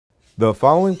The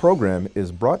following program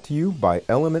is brought to you by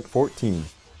Element 14,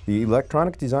 the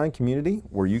electronic design community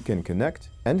where you can connect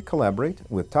and collaborate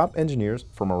with top engineers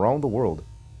from around the world.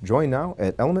 Join now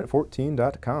at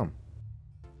element14.com.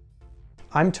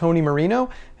 I'm Tony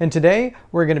Marino, and today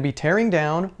we're going to be tearing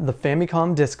down the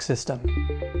Famicom Disk System.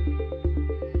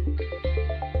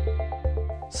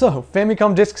 So,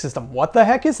 Famicom Disk System, what the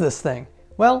heck is this thing?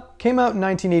 Well, came out in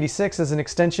 1986 as an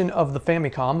extension of the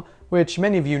Famicom, which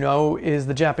many of you know is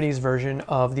the Japanese version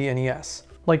of the NES.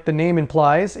 Like the name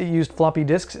implies, it used floppy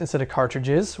disks instead of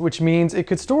cartridges, which means it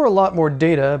could store a lot more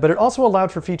data, but it also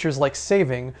allowed for features like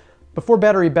saving, before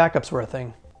battery backups were a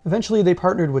thing. Eventually they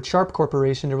partnered with Sharp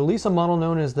Corporation to release a model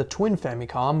known as the Twin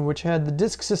Famicom, which had the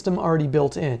disk system already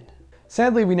built in.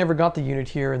 Sadly, we never got the unit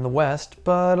here in the West,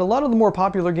 but a lot of the more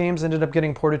popular games ended up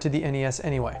getting ported to the NES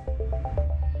anyway.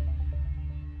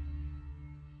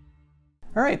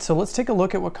 Alright, so let's take a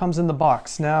look at what comes in the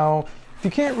box. Now, if you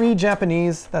can't read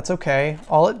Japanese, that's okay.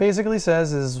 All it basically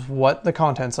says is what the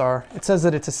contents are. It says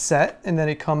that it's a set and that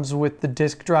it comes with the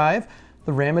disk drive,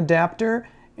 the RAM adapter,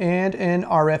 and an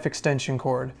RF extension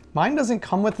cord. Mine doesn't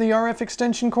come with the RF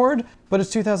extension cord, but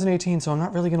it's 2018, so I'm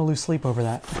not really going to lose sleep over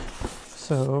that.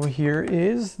 So here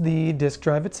is the disk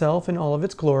drive itself in all of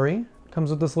its glory. Comes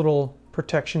with this little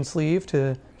protection sleeve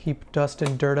to keep dust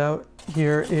and dirt out.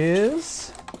 Here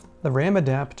is the RAM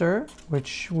adapter,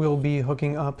 which will be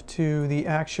hooking up to the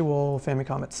actual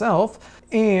Famicom itself.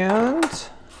 And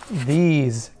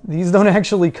these don't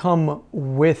actually come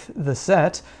with the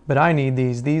set, but I need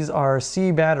these. These are C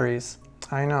batteries.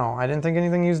 I know, I didn't think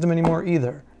anything used them anymore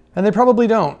either. And they probably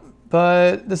don't,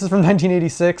 but this is from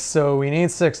 1986, so we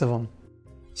need 6 of them.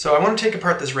 So I want to take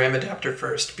apart this RAM adapter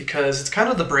first, because it's kind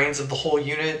of the brains of the whole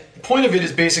unit. The point of it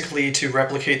is basically to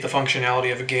replicate the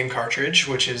functionality of a game cartridge,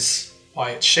 which is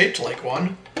why it's shaped like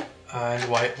one, and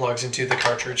why it plugs into the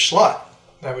cartridge slot.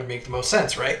 That would make the most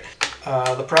sense, right?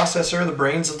 The processor, the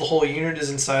brains of the whole unit, is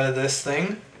inside of this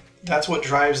thing. That's what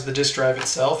drives the disk drive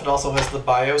itself. It also has the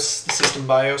BIOS, the system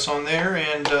BIOS on there,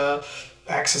 and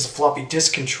acts as a floppy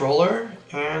disk controller.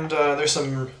 And there's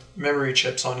some memory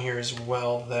chips on here as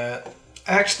well that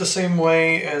act the same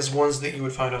way as ones that you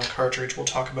would find on a cartridge. We'll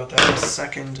talk about that in a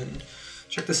second. And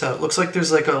check this out. It looks like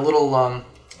there's like a little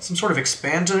some sort of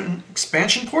expansion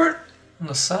port on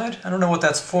the side. I don't know what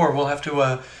that's for. We'll have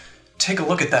to take a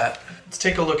look at that. Let's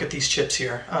take a look at these chips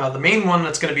here. The main one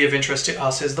that's going to be of interest to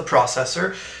us is the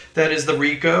processor. That is the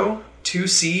Ricoh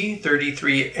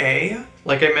 2C33A.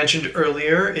 Like I mentioned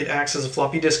earlier, it acts as a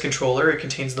floppy disk controller. It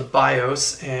contains the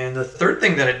BIOS, and the third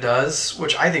thing that it does,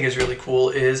 which I think is really cool,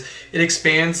 is it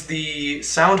expands the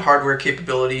sound hardware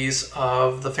capabilities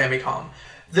of the Famicom.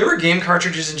 There were game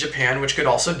cartridges in Japan which could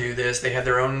also do this. They had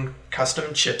their own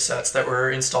custom chipsets that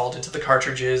were installed into the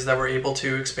cartridges that were able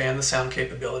to expand the sound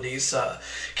capabilities.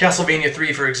 Castlevania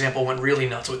 3, for example, went really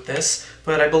nuts with this,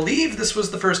 but I believe this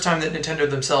was the first time that Nintendo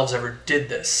themselves ever did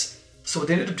this. So what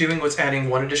they ended up doing was adding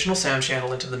one additional sound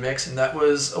channel into the mix, and that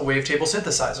was a wavetable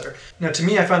synthesizer. Now to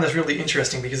me, I found this really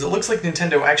interesting because it looks like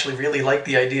Nintendo actually really liked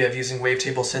the idea of using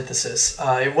wavetable synthesis.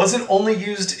 It wasn't only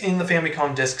used in the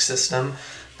Famicom Disk System,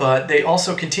 but they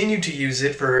also continued to use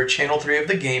it for Channel 3 of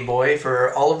the Game Boy,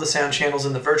 for all of the sound channels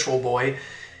in the Virtual Boy.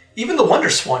 Even the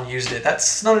WonderSwan used it.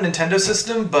 That's not a Nintendo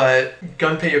system, but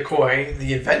Gunpei Yokoi,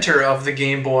 the inventor of the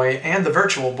Game Boy and the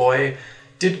Virtual Boy,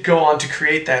 did go on to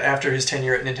create that after his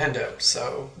tenure at Nintendo.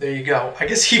 So there you go. I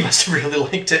guess he must have really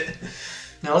liked it.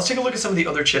 Now let's take a look at some of the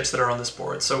other chips that are on this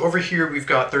board. So over here we've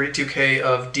got 32K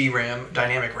of DRAM,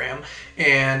 dynamic RAM,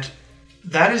 and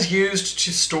that is used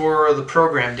to store the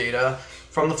program data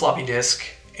from the floppy disk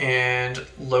and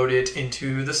load it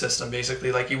into the system,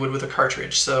 basically like you would with a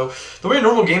cartridge. So the way a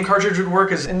normal game cartridge would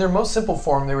work is, in their most simple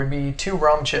form, there would be 2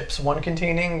 ROM chips, one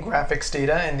containing graphics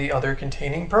data and the other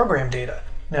containing program data.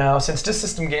 Now, since disk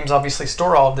system games obviously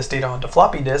store all of this data onto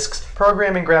floppy disks,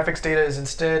 program and graphics data is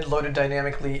instead loaded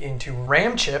dynamically into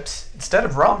RAM chips instead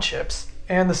of ROM chips,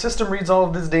 and the system reads all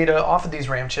of this data off of these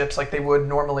RAM chips like they would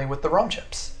normally with the ROM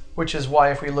chips. Which is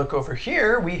why if we look over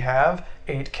here, we have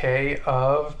 8K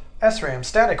of SRAM,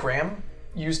 static RAM,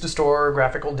 used to store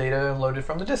graphical data loaded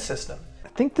from the disk system. I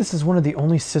think this is one of the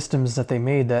only systems that they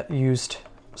made that used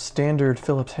standard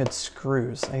Phillips head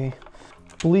screws. I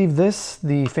believe this,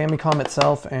 the Famicom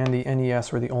itself, and the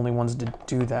NES were the only ones to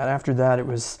do that. After that, it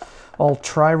was all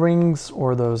tri-rings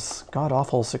or those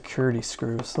god-awful security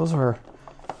screws. Those were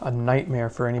a nightmare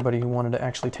for anybody who wanted to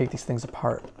actually take these things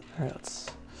apart. All right, let's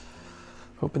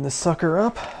open this sucker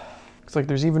up. Looks like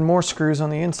there's even more screws on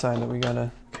the inside that we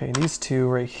gotta... Okay, these 2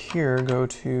 right here go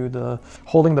to the...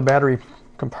 holding the battery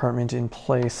compartment in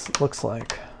place, looks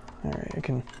like. All right,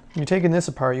 when you're taking this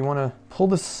apart, you want to pull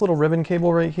this little ribbon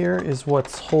cable right here is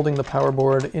what's holding the power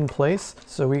board in place.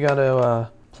 So we got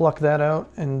to pluck that out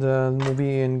and we'll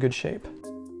be in good shape.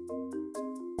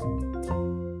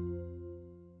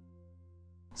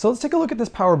 So let's take a look at this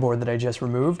power board that I just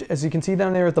removed. As you can see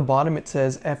down there at the bottom, it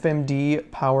says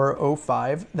FMD Power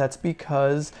 05. That's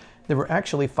because there were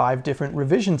actually 5 different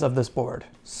revisions of this board,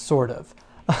 sort of.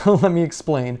 Let me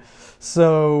explain.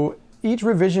 So each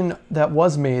revision that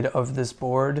was made of this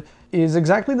board is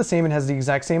exactly the same and has the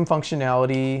exact same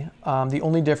functionality. The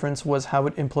only difference was how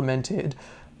it implemented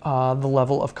the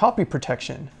level of copy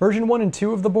protection. Version 1 and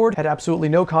 2 of the board had absolutely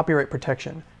no copyright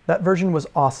protection. That version was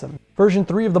awesome. Version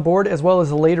 3 of the board, as well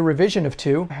as a later revision of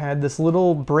 2, had this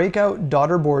little breakout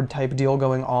daughter board type deal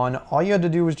going on. All you had to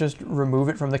do was just remove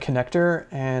it from the connector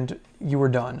and you were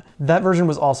done. That version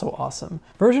was also awesome.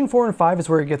 Version 4 and 5 is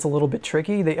where it gets a little bit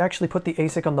tricky. They actually put the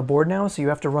ASIC on the board now, so you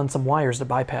have to run some wires to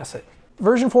bypass it.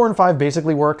 Version 4 and 5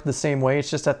 basically work the same way. It's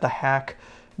just that the hack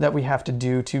that we have to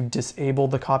do to disable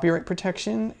the copyright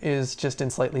protection is just in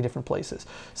slightly different places.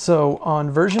 So on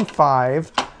version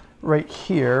 5, right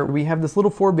here, we have this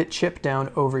little 4-bit chip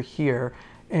down over here.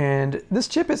 And this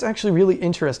chip is actually really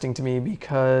interesting to me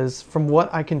because from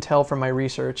what I can tell from my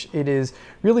research, it is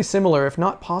really similar, if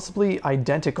not possibly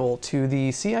identical, to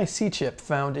the CIC chip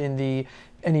found in the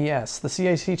NES. The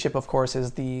CIC chip, of course, is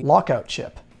the lockout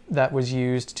chip that was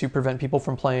used to prevent people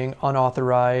from playing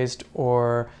unauthorized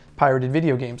or pirated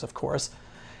video games, of course.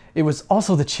 It was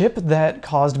also the chip that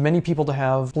caused many people to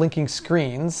have blinking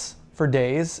screens for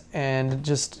days and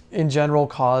just in general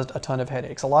caused a ton of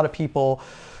headaches. A lot of people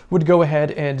would go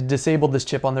ahead and disable this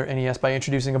chip on their NES by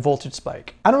introducing a voltage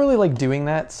spike. I don't really like doing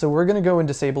that, so we're gonna go and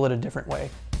disable it a different way.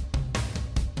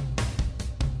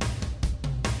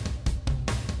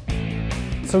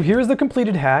 So here's the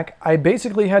completed hack. I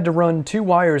basically had to run 2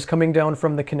 wires coming down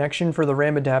from the connection for the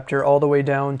RAM adapter all the way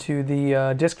down to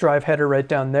the disk drive header right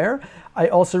down there. I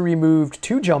also removed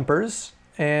 2 jumpers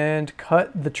and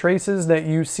cut the traces that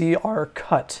you see are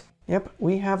cut. Yep,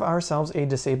 we have ourselves a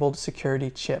disabled security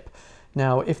chip.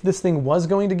 Now, if this thing was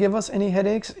going to give us any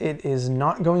headaches, it is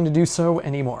not going to do so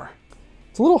anymore.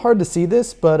 It's a little hard to see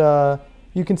this, but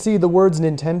you can see the words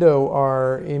Nintendo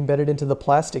are embedded into the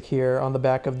plastic here on the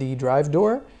back of the drive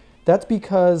door. That's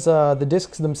because the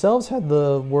discs themselves had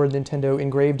the word Nintendo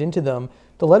engraved into them.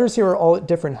 The letters here are all at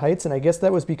different heights, and I guess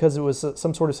that was because it was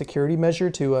some sort of security measure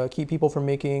to keep people from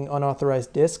making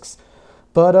unauthorized discs.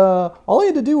 But all I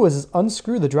had to do was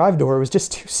unscrew the drive door. It was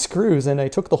just 2 screws, and I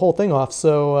took the whole thing off,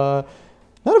 so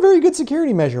not a very good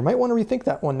security measure. Might want to rethink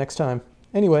that one next time.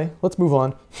 Anyway, let's move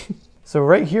on. So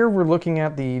right here we're looking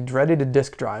at the dreaded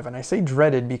disk drive, and I say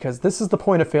dreaded because this is the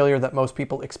point of failure that most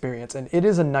people experience, and it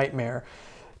is a nightmare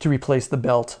to replace the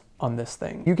belt on this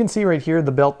thing. You can see right here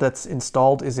the belt that's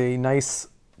installed is a nice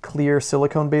clear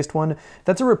silicone based one.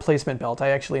 That's a replacement belt. I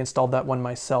actually installed that one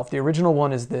myself. The original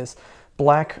one is this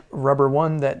black rubber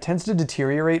one that tends to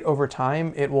deteriorate over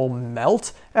time. It will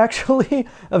melt actually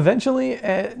eventually,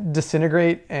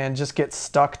 disintegrate, and just get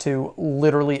stuck to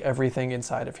literally everything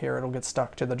inside of here. It'll get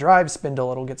stuck to the drive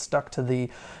spindle, it'll get stuck to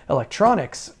the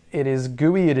electronics. It is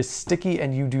gooey, it is sticky,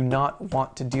 and you do not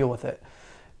want to deal with it.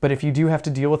 But if you do have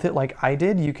to deal with it like I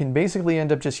did, you can basically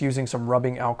end up just using some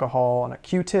rubbing alcohol on a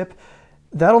Q-tip.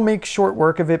 That'll make short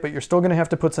work of it, but you're still gonna have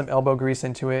to put some elbow grease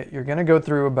into it. You're gonna go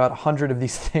through about 100 of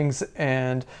these things,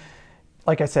 and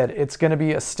like I said, it's gonna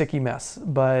be a sticky mess,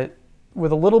 but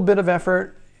with a little bit of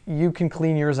effort, you can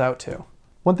clean yours out too.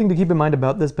 One thing to keep in mind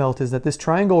about this belt is that this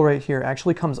triangle right here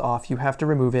actually comes off. You have to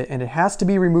remove it, and it has to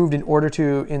be removed in order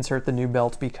to insert the new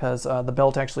belt because the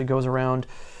belt actually goes around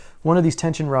one of these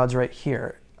tension rods right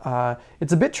here.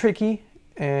 It's a bit tricky,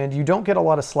 and you don't get a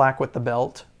lot of slack with the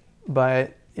belt,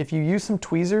 but if you use some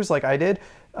tweezers like I did,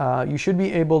 you should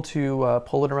be able to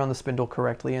pull it around the spindle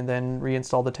correctly and then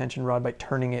reinstall the tension rod by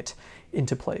turning it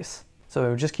into place.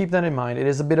 So just keep that in mind. It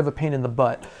is a bit of a pain in the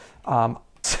butt.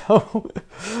 So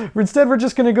instead, we're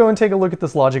just gonna go and take a look at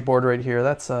this logic board right here.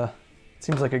 That's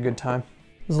seems like a good time.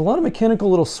 There's a lot of mechanical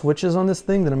little switches on this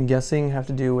thing that I'm guessing have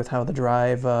to do with how the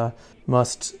drive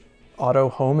must auto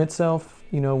home itself.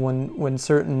 You know, when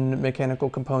certain mechanical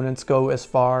components go as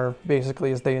far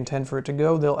basically as they intend for it to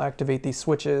go, they'll activate these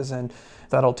switches and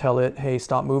that'll tell it, hey,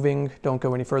 stop moving, don't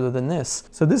go any further than this.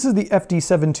 So this is the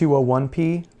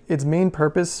FD7201P. Its main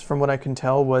purpose, from what I can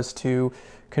tell, was to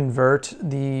convert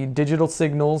the digital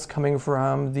signals coming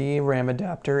from the RAM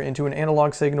adapter into an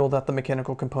analog signal that the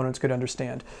mechanical components could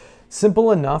understand.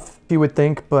 Simple enough, you would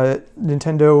think, but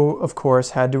Nintendo, of course,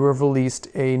 had to have released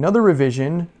another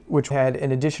revision which had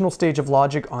an additional stage of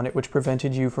logic on it which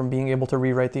prevented you from being able to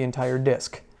rewrite the entire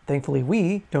disk. Thankfully,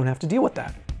 we don't have to deal with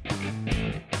that.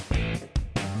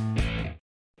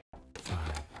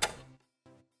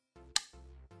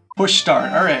 Push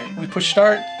start. All right, we push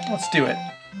start. Let's do it.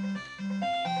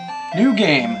 New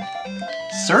game.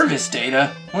 Service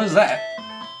data? What is that?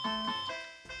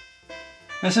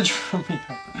 Message from me.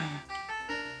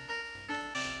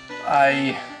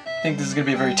 I think this is going to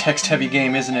be a very text-heavy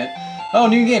game, isn't it? Oh,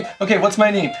 new game. Okay, what's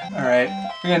my name? All right,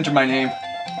 we're going to enter my name.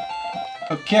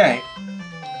 Okay.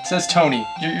 It says Tony.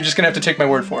 You're just going to have to take my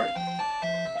word for it.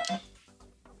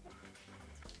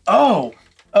 Oh!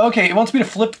 Okay, it wants me to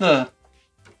flip the...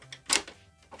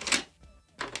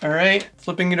 Alright,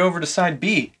 flipping it over to side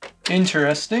B.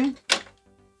 Interesting.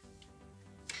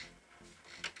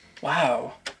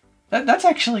 Wow. That's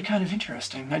actually kind of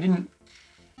interesting. I didn't...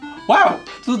 Wow!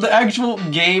 So the actual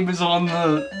game is on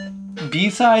the B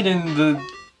side and the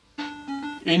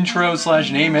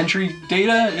intro/name entry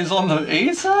data is on the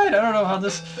A side? I don't know how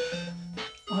this...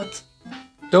 What?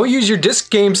 Don't use your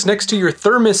disc games next to your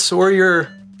thermos or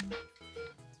your...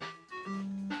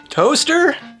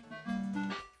 toaster?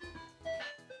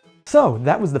 So,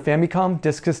 that was the Famicom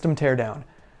Disk System Teardown.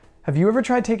 Have you ever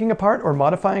tried taking apart or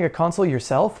modifying a console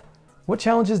yourself? What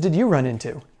challenges did you run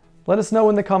into? Let us know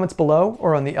in the comments below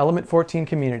or on the Element 14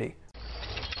 community.